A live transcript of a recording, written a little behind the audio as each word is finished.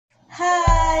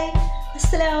Hi,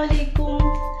 Assalamualaikum.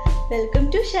 Welcome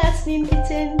to Shasmin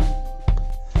Kitchen.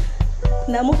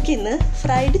 നമുക്കിന്ന്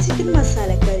fried chicken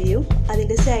masala കറിയും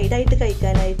അതിൻ്റെ സൈഡായിട്ട്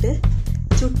കഴിക്കാനായിട്ട്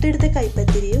ചുട്ടെടുത്ത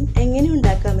കൈപ്പത്തിരിയും എങ്ങനെ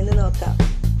ഉണ്ടാക്കാമെന്ന് നോക്കാം.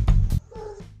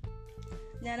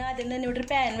 ഞാൻ ആദ്യം തന്നെ ഇവിടെ ഒരു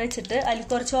പാൻ വെച്ചിട്ട് അതിൽ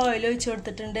കുറച്ച് ഓയിൽ ഒഴിച്ചു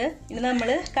കൊടുത്തിട്ടുണ്ട്. ഇനി നമ്മൾ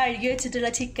കഴുകി വെച്ചിട്ടുള്ള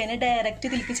ചിക്കന് ഡയറക്റ്റ്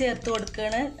ഇതിലേക്ക് ചേർത്ത്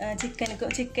കൊടുക്കുകയാണ്.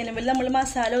 ചിക്കനുമ്പോൾ നമ്മൾ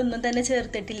മസാല ഒന്നും തന്നെ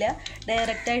ചേർത്തിട്ടില്ല.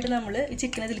 ഡയറക്റ്റായിട്ട് നമ്മൾ ഈ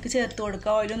ചിക്കൻ ഇതിലേക്ക് ചേർത്ത്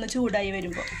കൊടുക്കുക ഓയിലൊന്ന് ചൂടായി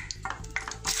വരുമ്പോൾ.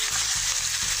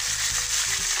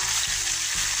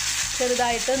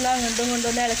 ചെറുതായിട്ട് ഒന്ന് അങ്ങോട്ടും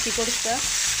ഇങ്ങോട്ടും ഇളക്കി കൊടുക്കുക.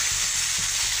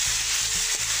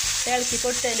 ഇളക്കി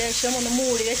കൊടുത്തതിന് ശേഷം ഒന്ന്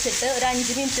മൂടി വെച്ചിട്ട് ഒരു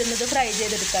 5 മിനിറ്റ് ഒന്ന് ഇത് ഫ്രൈ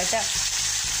ചെയ്തെടുക്കാം കേട്ടോ.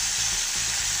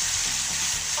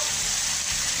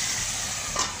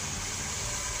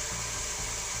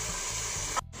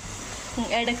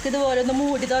 ഇടയ്ക്ക് ഇതുപോലെ ഒന്ന്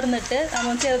മൂടി തുറന്നിട്ട്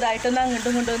നമ്മൾ ചെറുതായിട്ടൊന്ന് അങ്ങോട്ടും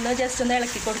ഇങ്ങോട്ടും ഒന്ന് ജസ്റ്റ് ഒന്ന്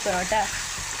ഇളക്കി കൊടുക്കണം കേട്ടോ.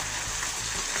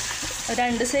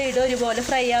 2 സൈഡും ഒരുപോലെ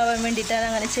ഫ്രൈ ആവാൻ വേണ്ടിയിട്ടാണ്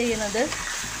അങ്ങനെ ചെയ്യുന്നത്.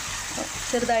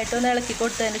 ചെറുതായിട്ടൊന്ന് ഇളക്കി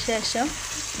കൊടുത്തതിന് ശേഷം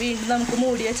വീണ്ടും നമുക്ക്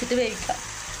മൂടി വെച്ചിട്ട് വേവിക്കാം.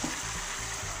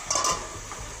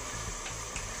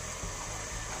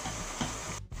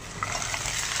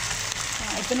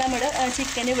 ഇപ്പം നമ്മുടെ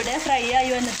ചിക്കൻ ഇവിടെ ഫ്രൈ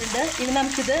ആയി വന്നിട്ടുണ്ട്. ഇനി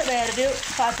നമുക്കിത് വേറൊരു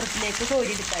പാത്രത്തിലേക്ക്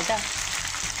കോരിയെടുക്കാം കേട്ടോ.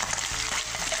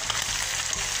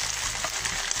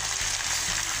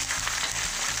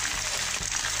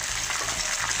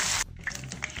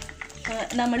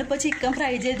 നമ്മളിപ്പോൾ ചിക്കൻ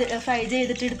ഫ്രൈ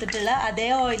ചെയ്തിട്ട് എടുത്തിട്ടുള്ള അതേ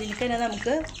ഓയിലിലേക്ക് തന്നെ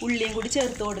നമുക്ക് ഉള്ളിയും കൂടി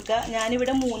ചേർത്ത് കൊടുക്കാം.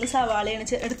 ഞാനിവിടെ 3 സവാളയാണ്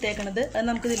എടുത്തേക്കണത്. അത്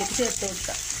നമുക്ക് ഇതിലേക്ക് ചേർത്ത്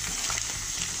കൊടുക്കാം.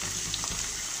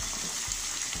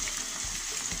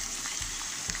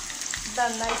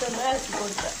 നന്നായിട്ടൊന്ന് ഇളക്കി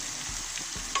കൊടുക്കുക.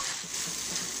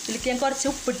 ഇതിലേക്ക് ഞാൻ കുറച്ച്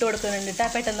ഉപ്പിട്ട് കൊടുക്കുന്നുണ്ട്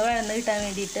കേട്ടോ, പെട്ടെന്ന് വഴന്ന് കിട്ടാൻ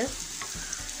വേണ്ടിയിട്ട്.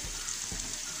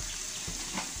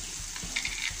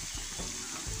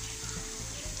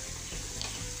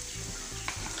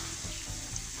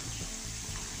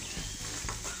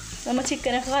 നമ്മൾ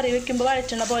ചിക്കനൊക്കെ കറി വയ്ക്കുമ്പോൾ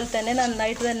വഴറ്റണ പോലെ തന്നെ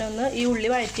നന്നായിട്ട് തന്നെ ഒന്ന് ഈ ഉള്ളി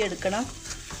വഴറ്റിയെടുക്കണം.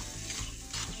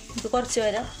 നമുക്ക് കുറച്ച്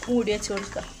നേരം മൂടി വെച്ച്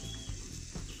കൊടുക്കാം.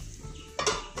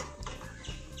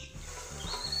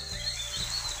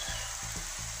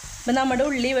 അപ്പം നമ്മുടെ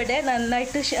ഉള്ളി ഇവിടെ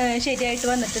നന്നായിട്ട് ശരിയായിട്ട്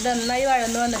വന്നിട്ടുണ്ട്, നന്നായി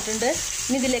വഴന്ന് വന്നിട്ടുണ്ട്.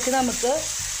 ഇനി ഇതിലേക്ക് നമുക്ക്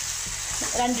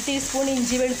 2 ടീസ്പൂൺ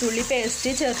ഇഞ്ചി വെളുത്തുള്ളി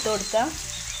പേസ്റ്റ് ചേർത്ത് കൊടുക്കാം.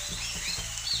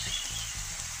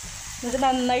 എന്നിട്ട്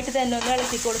നന്നായിട്ട് തന്നെ ഒന്ന്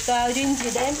ഇളക്കി കൊടുക്കുക. ആ ഒരു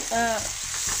ഇഞ്ചിയുടെയും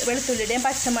വെളുത്തുള്ളിയുടെയും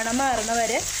പച്ചമണം മാറുന്ന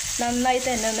വരെ നന്നായി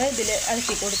തന്നെ ഒന്ന് ഇതിൽ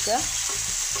ഇളക്കി കൊടുക്കുക.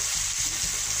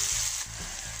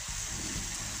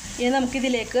 ഇനി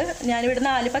നമുക്കിതിലേക്ക് ഞാനിവിടെ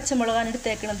 4 പച്ചമുളകാണ്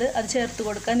എടുത്തേക്കണത്. അത് ചേർത്ത്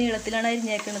കൊടുക്കുക. നീളത്തിലാണ്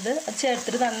അരിഞ്ഞേക്കണത്. അത്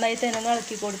ചേർത്തിട്ട് നന്നായി തന്നെ ഒന്ന്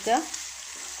ഇളക്കി കൊടുക്കുക.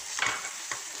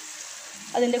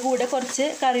 അതിൻ്റെ കൂടെ കുറച്ച്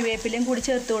കറിവേപ്പിലയും കൂടി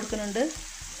ചേർത്ത് കൊടുക്കുന്നുണ്ട്.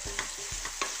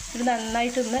 ഇത്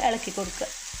നന്നായിട്ടൊന്ന് ഇളക്കി കൊടുക്കുക.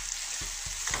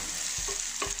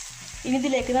 ഇനി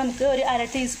ഇതിലേക്ക് നമുക്ക് ഒരു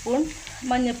 1/2 ടീസ്പൂൺ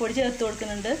മഞ്ഞൾപ്പൊടി ചേർത്ത്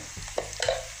കൊടുക്കുന്നുണ്ട്.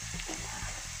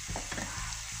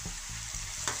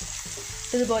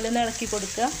 ഇതുപോലെ ഒന്ന് ഇളക്കി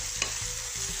കൊടുക്കുക.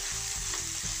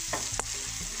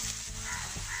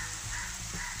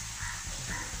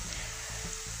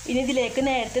 ഇനി ഇതിലേക്ക്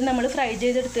നേരത്തെ നമ്മൾ ഫ്രൈ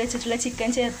ചെയ്തെടുത്ത് വെച്ചിട്ടുള്ള ചിക്കൻ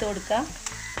ചേർത്ത് കൊടുക്കുക.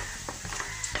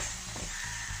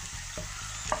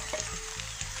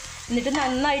 എന്നിട്ട്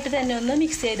നന്നായിട്ട് തന്നെ ഒന്ന്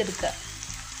മിക്സ് ചെയ്തെടുക്കുക.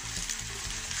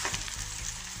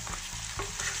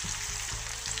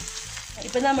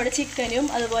 ഇപ്പം നമ്മുടെ ചിക്കനും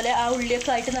അതുപോലെ ആ ഉള്ളിയൊക്കെ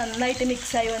ആയിട്ട് നന്നായിട്ട്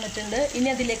മിക്സായി വന്നിട്ടുണ്ട്. ഇനി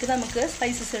അതിലേക്ക് നമുക്ക്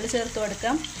സ്പൈസസുകൾ ചേർത്ത്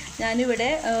കൊടുക്കാം. ഞാനിവിടെ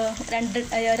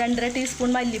 2.5 ടീസ്പൂൺ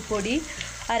മല്ലിപ്പൊടി,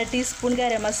 1/2 teaspoon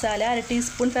garam masala, 1/2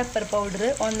 teaspoon pepper powder,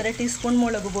 1.5 teaspoon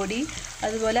മുളക് പൊടി,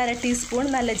 അതുപോലെ 1/2 ടീസ്പൂൺ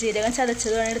നല്ല ജീരകം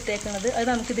ചതച്ചതാണ് എടുത്തേക്കുന്നത്. അത്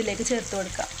നമുക്കിതിലേക്ക് ചേർത്ത്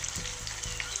കൊടുക്കാം.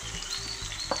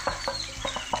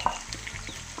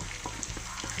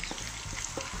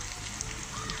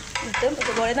 എന്നിട്ടും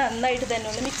ഇതുപോലെ നന്നായിട്ട് തന്നെ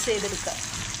ഒന്ന് മിക്സ് ചെയ്തെടുക്കാം.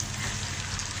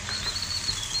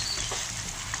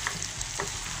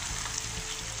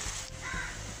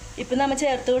 ഇപ്പം നമ്മൾ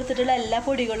ചേർത്ത് കൊടുത്തിട്ടുള്ള എല്ലാ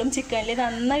പൊടികളും ചിക്കനിൽ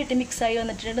നന്നായിട്ട് മിക്സായി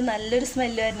വന്നിട്ടുണ്ട്. നല്ലൊരു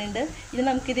സ്മെല്ല് വരുന്നുണ്ട്. ഇനി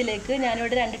നമുക്കിതിലേക്ക്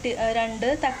ഞാനിവിടെ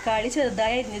 2 തക്കാളി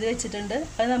ചെറുതായി അരിഞ്ഞത് വെച്ചിട്ടുണ്ട്.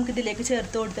 അത് നമുക്കിതിലേക്ക്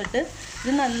ചേർത്ത് കൊടുത്തിട്ട്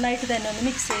ഇത് നന്നായിട്ട് തന്നെ ഒന്ന്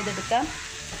മിക്സ് ചെയ്തെടുക്കാം.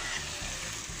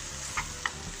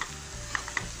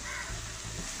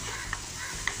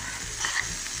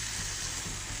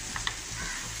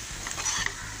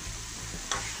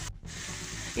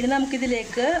 ഇനി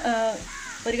നമുക്കിതിലേക്ക്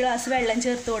 1 ഗ്ലാസ് വെള്ളം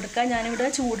ചേർത്ത് കൊടുക്കാം. ഞാനിവിടെ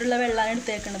ചൂടുള്ള വെള്ളമാണ്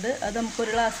എടുത്തേക്കുന്നത്. അത് നമുക്ക്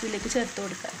 1 ഗ്ലാസ്സിലേക്ക് ചേർത്ത്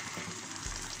കൊടുക്കാം.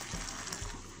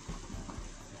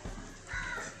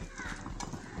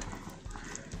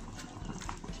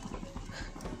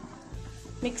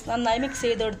 നന്നായി മിക്സ്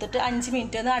ചെയ്ത് കൊടുത്തിട്ട് 5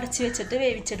 മിനിറ്റ് ഒന്ന് അടച്ച് വെച്ചിട്ട്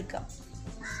വേവിച്ചെടുക്കാം.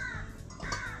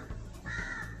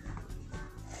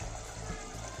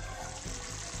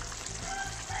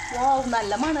 Wow,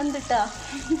 നല്ല മണം ഉണ്ട് ട്ടോ.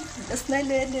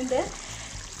 സ്മെല്ല് വരുന്നുണ്ട്.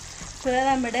 ഇപ്പോൾ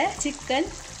നമ്മുടെ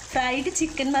ഫ്രൈഡ്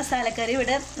ചിക്കൻ മസാലക്കറി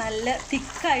ഇവിടെ നല്ല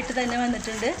തിക്കായിട്ട് തന്നെ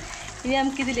വന്നിട്ടുണ്ട്. ഇനി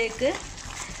നമുക്കിതിലേക്ക്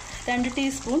 2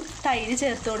 ടീസ്പൂൺ തൈര്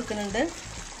ചേർത്ത് കൊടുക്കുന്നുണ്ട്.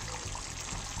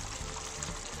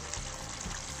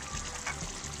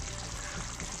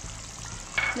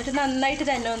 എന്നിട്ട് നന്നായിട്ട്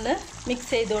തന്നെ ഒന്ന്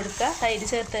മിക്സ് ചെയ്ത് കൊടുക്കുക തൈര്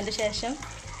ചേർത്തതിന് ശേഷം.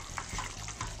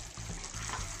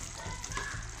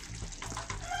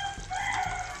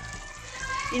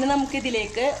 ഇനി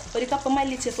നമുക്കിതിലേക്ക് 1 കപ്പ്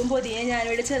മല്ലിച്ചപ്പും പൊതിയെ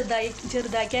ഞാനിവിടെ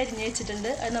ചെറുതാക്കി അരിഞ്ഞ് വെച്ചിട്ടുണ്ട്.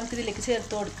 അത് നമുക്കിതിലേക്ക്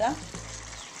ചേർത്ത് കൊടുക്കാം.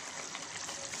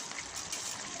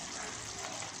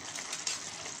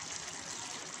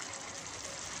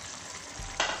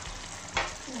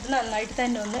 ഇത് നന്നായിട്ട്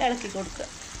തന്നെ ഒന്ന് ഇളക്കി കൊടുക്കുക.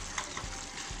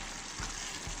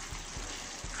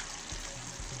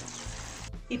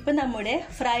 ഇപ്പം നമ്മുടെ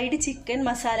ഫ്രൈഡ് ചിക്കൻ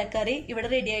മസാലക്കറി ഇവിടെ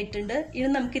റെഡി ആയിട്ടുണ്ട്. ഇനി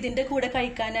നമുക്കിതിൻ്റെ കൂടെ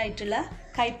കഴിക്കാനായിട്ടുള്ള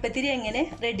കൈപ്പത്തിരി എങ്ങനെ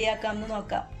റെഡിയാക്കാമെന്ന്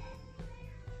നോക്കാം.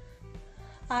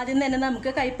 ആദ്യം തന്നെ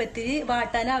നമുക്ക് കൈപ്പത്തിരി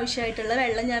വാട്ടാൻ ആവശ്യമായിട്ടുള്ള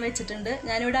വെള്ളം ഞാൻ വെച്ചിട്ടുണ്ട്.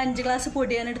 ഞാനിവിടെ 5 ഗ്ലാസ്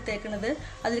പൊടിയാണ് എടുത്തേക്കുന്നത്.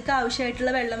 അതിലേക്ക്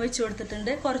ആവശ്യമായിട്ടുള്ള വെള്ളം വെച്ച്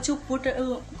കൊടുത്തിട്ടുണ്ട്.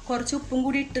 കുറച്ച് ഉപ്പും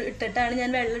കൂടി ഇട്ടിട്ടാണ്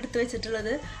ഞാൻ വെള്ളം എടുത്ത്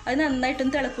വെച്ചിട്ടുള്ളത്. അത്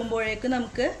നന്നായിട്ടൊന്ന് തിളക്കുമ്പോഴേക്കും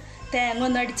നമുക്ക് തേങ്ങ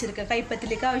ഒന്ന് അടിച്ചെടുക്കാം.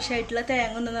 കൈപ്പത്തിരിക്ക് ആവശ്യമായിട്ടുള്ള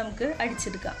തേങ്ങ ഒന്ന് നമുക്ക്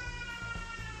അടിച്ചെടുക്കാം.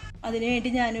 അതിനുവേണ്ടി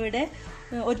ഞാനിവിടെ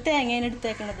 1 തേങ്ങയാണ്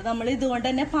എടുത്തേക്കുന്നത്. നമ്മൾ ഇതുകൊണ്ട്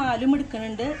തന്നെ പാലും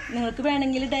എടുക്കുന്നുണ്ട്. നിങ്ങൾക്ക്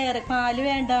വേണമെങ്കിൽ പാല്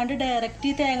വേണ്ടാണ്ട് ഡയറക്റ്റ്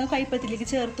ഈ തേങ്ങ കൈപ്പത്തിലേക്ക്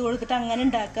ചേർത്ത് കൊടുത്തിട്ട് അങ്ങനെ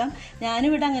ഉണ്ടാക്കാം.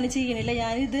 ഞാനിവിടെ അങ്ങനെ ചെയ്യണില്ല.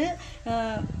 ഞാനിത്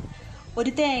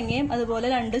 1 തേങ്ങയും അതുപോലെ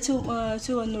 2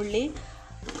 ചുവന്നുള്ളി,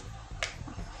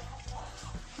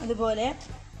 അതുപോലെ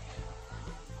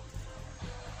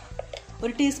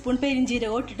 1 ടീസ്പൂൺ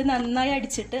പെരിഞ്ജീരകം ഇട്ടിട്ട് നന്നായി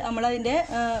അടിച്ചിട്ട് നമ്മളതിൻ്റെ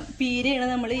പീരയാണ്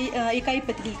നമ്മൾ ഈ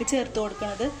കൈപ്പത്തിലേക്ക് ചേർത്ത്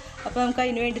കൊടുക്കുന്നത്. അപ്പോൾ നമുക്ക്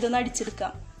അതിന് വേണ്ടി ഇതൊന്ന്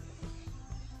അടിച്ചെടുക്കാം.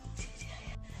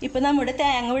 ഇപ്പം നമ്മുടെ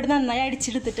തേങ്ങ ഇവിടെ നന്നായി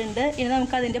അടിച്ചെടുത്തിട്ടുണ്ട്. ഇനി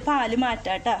നമുക്ക് അതിൻ്റെ പാല്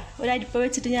മാറ്റാം കേട്ടോ. ഒരു അരിപ്പ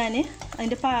വെച്ചിട്ട് ഞാൻ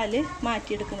അതിൻ്റെ പാല്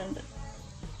മാറ്റിയെടുക്കുന്നുണ്ട്.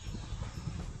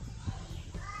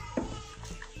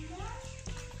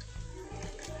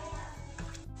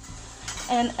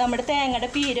 നമ്മുടെ തേങ്ങയുടെ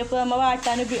പീരപ്പ് നമ്മൾ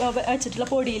വാട്ടാൻ വെച്ചിട്ടുള്ള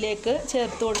പൊടിയിലേക്ക്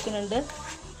ചേർത്ത് കൊടുക്കുന്നുണ്ട്.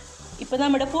 ഇപ്പം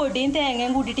നമ്മുടെ പൊടിയും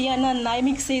തേങ്ങയും കൂട്ടിയിട്ട് ഞാൻ നന്നായി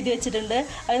മിക്സ് ചെയ്ത് വെച്ചിട്ടുണ്ട്.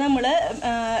 അത് നമ്മൾ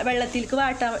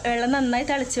വെള്ളം നന്നായി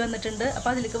തിളച്ച് വന്നിട്ടുണ്ട്.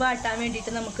 അപ്പോൾ അതിലേക്ക് വാട്ടാൻ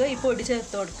വേണ്ടിയിട്ട് നമുക്ക് ഈ പൊടി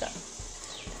ചേർത്ത് കൊടുക്കാം.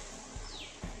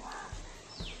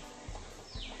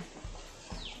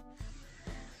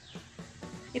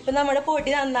 ഇപ്പം നമ്മുടെ പൊടി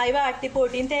നന്നായി വാട്ടി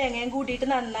പൊടിയും തേങ്ങയും കൂട്ടിയിട്ട്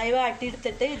നന്നായി വാട്ടി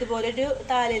എടുത്തിട്ട് ഇതുപോലൊരു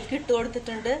താലയിലേക്ക് ഇട്ട്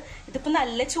കൊടുത്തിട്ടുണ്ട്. ഇതിപ്പോൾ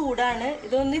നല്ല ചൂടാണ്.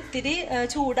 ഇതൊന്ന് ഇത്തിരി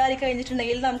ചൂടാറി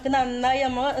കഴിഞ്ഞിട്ടുണ്ടെങ്കിൽ നമുക്ക് നന്നായി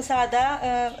സാധാ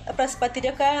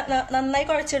പ്രസ്പത്തിരിയൊക്കെ നന്നായി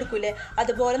കുഴച്ചെടുക്കൂലേ,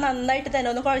 അതുപോലെ നന്നായിട്ട്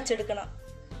തന്നെ ഒന്ന് കുഴച്ചെടുക്കണം.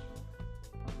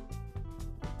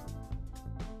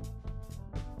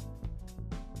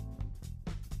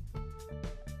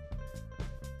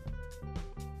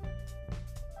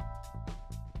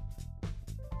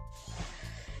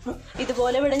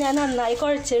 ഇതുപോലെ ഇവിടെ ഞാൻ നന്നായി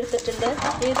കുഴച്ചെടുത്തിട്ടുണ്ട്.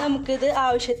 ഇനി നമുക്കിത്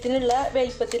ആവശ്യത്തിനുള്ള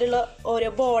വലിപ്പത്തിലുള്ള ഓരോ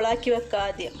ബോളാക്കി വെക്കാം.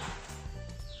 ആദ്യം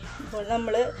ഇപ്പോൾ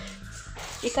നമ്മൾ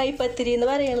ഈ കൈപ്പത്തിരി എന്ന്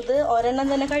പറയുന്നത് ഒരെണ്ണം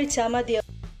തന്നെ കഴിച്ചാൽ മതിയാവും.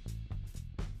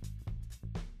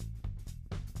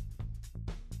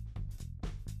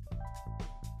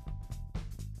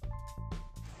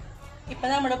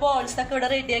 ഇപ്പം നമ്മുടെ ബോൾസൊക്കെ ഇവിടെ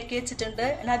റെഡിയാക്കി വെച്ചിട്ടുണ്ട്.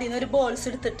 അതിൽ നിന്നൊരു ബോൾസ്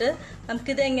എടുത്തിട്ട്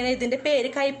നമുക്കിത് എങ്ങനെ, ഇതിൻ്റെ പേര്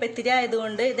കൈപ്പത്തിരി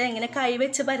ആയതുകൊണ്ട് ഇതെങ്ങനെ കൈ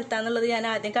വെച്ച് പരത്താന്നുള്ളത് ഞാൻ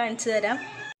ആദ്യം കാണിച്ചു തരാം.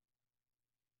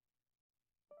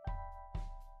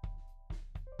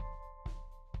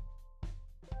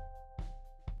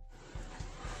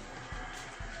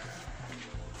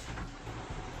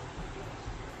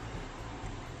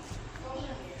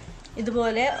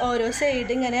 ഇതുപോലെ ഓരോ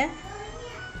സൈഡ് ഇങ്ങനെ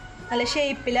നല്ല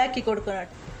ഷേപ്പിലാക്കി കൊടുക്കണം.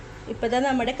 ഇപ്പോൾ ഇതാ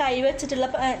നമ്മുടെ കൈ വെച്ചിട്ടുള്ള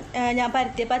ഞാൻ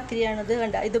പരത്തിയ പത്തിരിയാണിത്.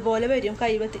 കണ്ട ഇതുപോലെ വരും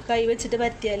കൈ വെച്ചിട്ട്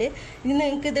പരത്തിയാൽ. ഇനി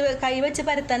നിങ്ങൾക്ക് ഇത് കൈ വെച്ച്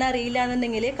പരത്താൻ അറിയില്ല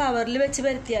എന്നുണ്ടെങ്കിൽ കവറിൽ വെച്ച്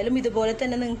പരത്തിയാലും ഇതുപോലെ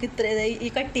തന്നെ നിങ്ങൾക്ക്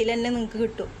ഈ കട്ടിയിൽ തന്നെ നിങ്ങൾക്ക്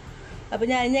കിട്ടും. അപ്പോൾ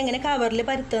ഞാൻ എങ്ങനെ കവറിൽ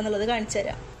പരത്തുക എന്നുള്ളത് കാണിച്ചു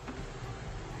തരാം.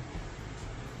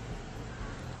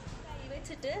 കൈ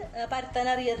വെച്ചിട്ട് പരത്താൻ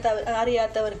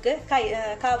അറിയാത്തവർക്ക്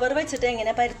കവർ വെച്ചിട്ട്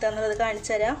എങ്ങനെ പരത്തുക എന്നുള്ളത്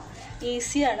കാണിച്ചു തരാം.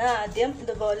 ഈസിയാണ്. ആദ്യം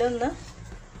ഇതുപോലെ ഒന്ന്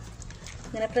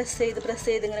ഇങ്ങനെ പ്രസ്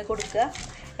ചെയ്ത് ഇങ്ങനെ കൊടുക്കുക.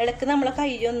 ഇടയ്ക്ക് നമ്മളെ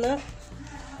കൈയൊന്ന്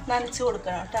നനച്ച്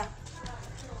കൊടുക്കണം കേട്ടോ.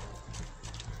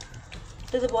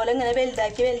 ഇതുപോലെ ഇങ്ങനെ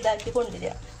വലുതാക്കി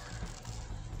കൊണ്ടുവരിക.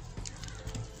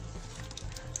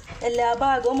 എല്ലാ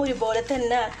ഭാഗവും ഒരുപോലെ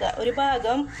തന്നെ ആക്കുക. ഒരു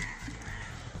ഭാഗം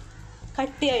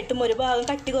കട്ടിയായിട്ടും ഒരു ഭാഗം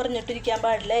കട്ടി കുറഞ്ഞിട്ടിരിക്കാൻ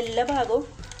പാടില്ല. എല്ലാ ഭാഗവും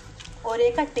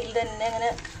ഒരേ കട്ടിയിൽ തന്നെ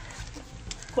അങ്ങനെ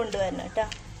കൊണ്ടുവരണം കേട്ടോ.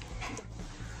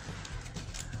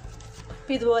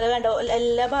 ഇതുപോലെ കണ്ടോ,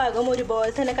 എല്ലാ ഭാഗവും ഒരുപോലെ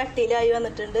തന്നെ കട്ടിയിലായി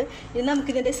വന്നിട്ടുണ്ട്. ഇനി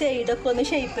നമുക്കിതിൻ്റെ സൈഡൊക്കെ ഒന്ന്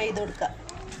ഷേപ്പ് ചെയ്ത് കൊടുക്കാം.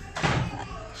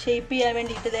 ഷേപ്പ് ചെയ്യാൻ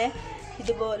വേണ്ടിയിട്ട്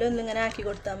ഇതുപോലെ ഒന്നിങ്ങനെ ആക്കി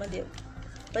കൊടുത്താൽ മതിയാവും.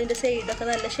 അപ്പോൾ അതിൻ്റെ സൈഡൊക്കെ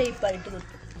നല്ല ഷേപ്പായിട്ട്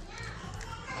കിട്ടും.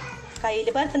 കയ്യിൽ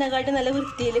പരത്തുന്നതിനെക്കാട്ടി നല്ല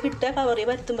വൃത്തിയിൽ കിട്ടുക കവറിൽ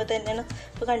പരത്തുമ്പോൾ തന്നെയാണ്.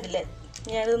 ഇപ്പോൾ കണ്ടില്ലേ,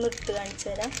 ഞാനിതൊന്ന് ഇട്ട് കാണിച്ചു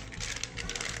തരാം.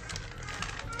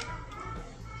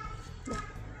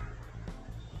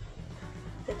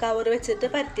 കവർ വെച്ചിട്ട്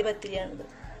പരത്തി പത്തിരിയാണിത്.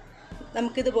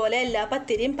 നമുക്കിതുപോലെ എല്ലാ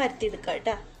പത്തിരിയും പരത്തിയെടുക്കാം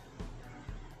കേട്ടോ.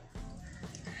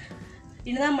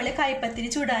 ഇനി നമ്മൾ കൈപ്പത്തിരി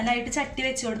ചുടാനായിട്ട് ചട്ടി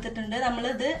വെച്ച് കൊടുത്തിട്ടുണ്ട്.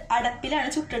 നമ്മളിത് അടപ്പിലാണ്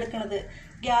ചുട്ടെടുക്കുന്നത്.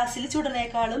 ഗ്യാസിൽ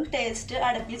ചുടുന്നേക്കാളും ടേസ്റ്റ്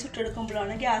അടപ്പിൽ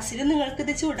ചുട്ടെടുക്കുമ്പോഴാണ്. ഗ്യാസിൽ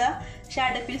നിങ്ങൾക്കിത് ചുടാം, പക്ഷെ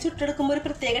അടപ്പിൽ ചുട്ടെടുക്കുമ്പോൾ ഒരു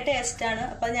പ്രത്യേക ടേസ്റ്റാണ്.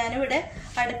 അപ്പം ഞാനിവിടെ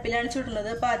അടപ്പിലാണ് ചുടുന്നത്.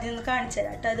 അപ്പം ആദ്യം ഒന്ന് കാണിച്ചു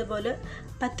തരാം കേട്ടോ. അതുപോലെ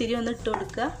പത്തിരി ഒന്ന് ഇട്ട്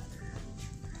കൊടുക്കുക.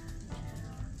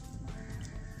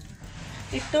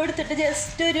 ഇട്ട് കൊടുത്തിട്ട്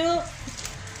ജസ്റ്റ് ഒരു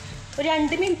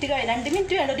 2 മിനിറ്റ്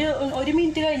വേണ്ട, 1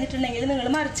 മിനിറ്റ് കഴിഞ്ഞിട്ടുണ്ടെങ്കിൽ നിങ്ങൾ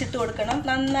മറിച്ചിട്ട് കൊടുക്കണം.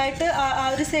 നന്നായിട്ട് ആ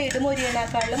ഒരു സൈഡ്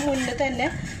മൊരിയണേക്കാളും മുന്നേ തന്നെ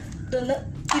ഇതൊന്ന്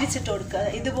തിരിച്ചിട്ട് കൊടുക്കുക.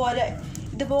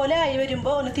 ഇതുപോലെ ആയി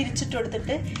വരുമ്പോൾ ഒന്ന് തിരിച്ചിട്ട്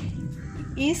കൊടുത്തിട്ട്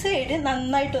ഈ സൈഡ്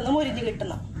നന്നായിട്ടൊന്ന് മൊരിഞ്ഞ്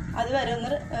കിട്ടണം. അതുവരെ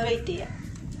ഒന്ന് വെയിറ്റ് ചെയ്യാം.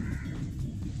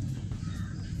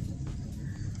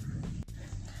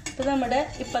 ഇപ്പം നമ്മുടെ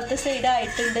ഇപ്പുറത്തെ സൈഡ്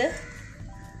ആയിട്ടുണ്ട്.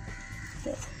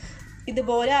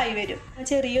 ഇതുപോലെ ആയി വരും.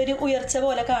 ചെറിയൊരു ഉയർച്ച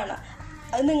പോലെ കാണാം.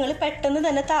 അത് നിങ്ങൾ പെട്ടെന്ന്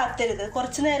തന്നെ താത്തരുത്.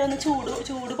 കുറച്ച് നേരം ഒന്ന്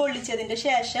ചൂട് കൊള്ളിച്ചതിൻ്റെ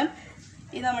ശേഷം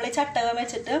ഈ നമ്മൾ ചട്ടകം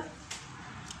വെച്ചിട്ട്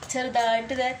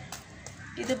ചെറുതായിട്ട്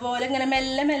ഇതുപോലെ ഇങ്ങനെ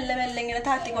മെല്ലെ ഇങ്ങനെ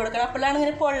താത്തി കൊടുക്കണം. അപ്പോഴാണ്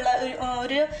ഇങ്ങനെ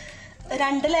ഒരു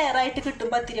 2 ലെയറായിട്ട് കിട്ടും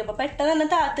പത്തിരി. അപ്പോൾ പെട്ടെന്ന് തന്നെ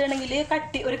താത്തുകയാണെങ്കിൽ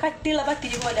ഒരു കട്ടിയുള്ള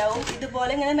പത്തിരി പോലെ ആവും.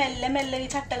 ഇതുപോലെ ഇങ്ങനെ മെല്ലെ ഈ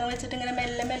ചട്ടകം വെച്ചിട്ട് ഇങ്ങനെ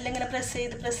മെല്ലെ ഇങ്ങനെ പ്രസ്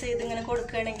ചെയ്ത് ഇങ്ങനെ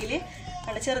കൊടുക്കുകയാണെങ്കിൽ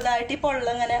ചെറുതായിട്ട് ഈ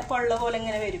പൊള്ള പോലെ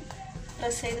ഇങ്ങനെ വരും.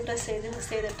 പ്രസ്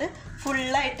ചെയ്തിട്ട്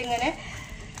ഫുള്ളായിട്ട് ഇങ്ങനെ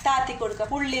താത്തി കൊടുക്കുക.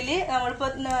 ഉള്ളിൽ നമ്മളിപ്പോൾ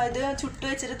ഇത് ചുട്ട്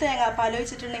വെച്ചിട്ട് തേങ്ങാപ്പാൽ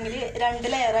വെച്ചിട്ടുണ്ടെങ്കിൽ 2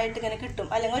 ലെയറായിട്ട് ഇങ്ങനെ കിട്ടും.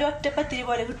 അല്ലെങ്കിൽ ഒരു ഒറ്റ പത്തിരി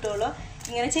പോലെ കിട്ടുള്ളൂ.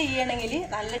 ഇങ്ങനെ ചെയ്യണമെങ്കിൽ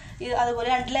അതുപോലെ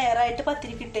 2 ലെയറായിട്ട്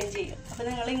പത്തിരി കിട്ടുകയും ചെയ്യും. അപ്പോൾ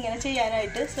നിങ്ങൾ ഇങ്ങനെ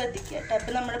ചെയ്യാനായിട്ട് ശ്രദ്ധിക്കുക കേട്ടോ.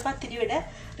 അപ്പോൾ നമ്മുടെ പത്തിരി ഇവിടെ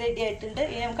റെഡി ആയിട്ടുണ്ട്.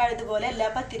 ഇനി നമുക്ക് അതുപോലെ എല്ലാ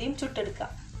പത്തിരിയും ചുട്ടെടുക്കാം.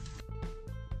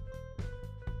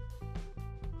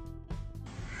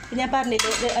 ഞാൻ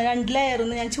പറഞ്ഞില്ലേ 2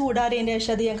 ലെയറൊന്ന് ഞാൻ ചൂടാറിയതിൻ്റെ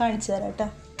ശേഷം അത് ഞാൻ കാണിച്ചു തരാം കേട്ടോ.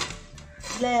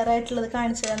 ലെയറായിട്ടുള്ളത്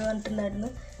കാണിച്ചു തരാമെന്ന് പറഞ്ഞിട്ടുണ്ടായിരുന്നു.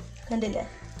 കണ്ടില്ലേ,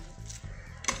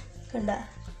 കണ്ട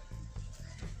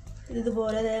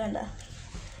ഇതുപോലെ കണ്ട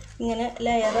ഇങ്ങനെ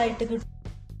ലെയറായിട്ട് കിട്ടും.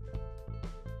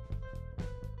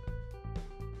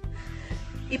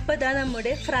 ഇപ്പോൾ ഇതാ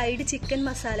നമ്മുടെ ഫ്രൈഡ് ചിക്കൻ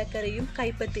മസാലക്കറിയും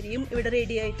കൈപ്പത്തിരിയും ഇവിടെ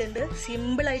റെഡി ആയിട്ടുണ്ട്.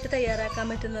 സിമ്പിളായിട്ട് തയ്യാറാക്കാൻ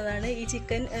പറ്റുന്നതാണ് ഈ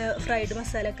ചിക്കൻ ഫ്രൈഡ്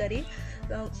മസാലക്കറി.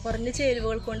 കുറഞ്ഞ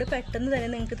ചേരുവകൾ കൊണ്ട് പെട്ടെന്ന് തന്നെ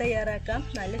നിങ്ങൾക്ക് തയ്യാറാക്കാം.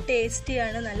 നല്ല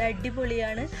ടേസ്റ്റിയാണ്, നല്ല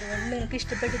അടിപൊളിയാണ്. അതുകൊണ്ട് നിങ്ങൾക്ക്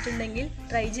ഇഷ്ടപ്പെട്ടിട്ടുണ്ടെങ്കിൽ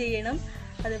ട്രൈ ചെയ്യണം.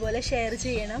 അതുപോലെ ഷെയർ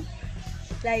ചെയ്യണം,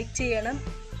 ലൈക്ക് ചെയ്യണം,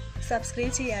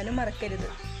 സബ്സ്ക്രൈബ് ചെയ്യാനും മറക്കരുത്.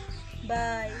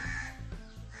 ബൈ.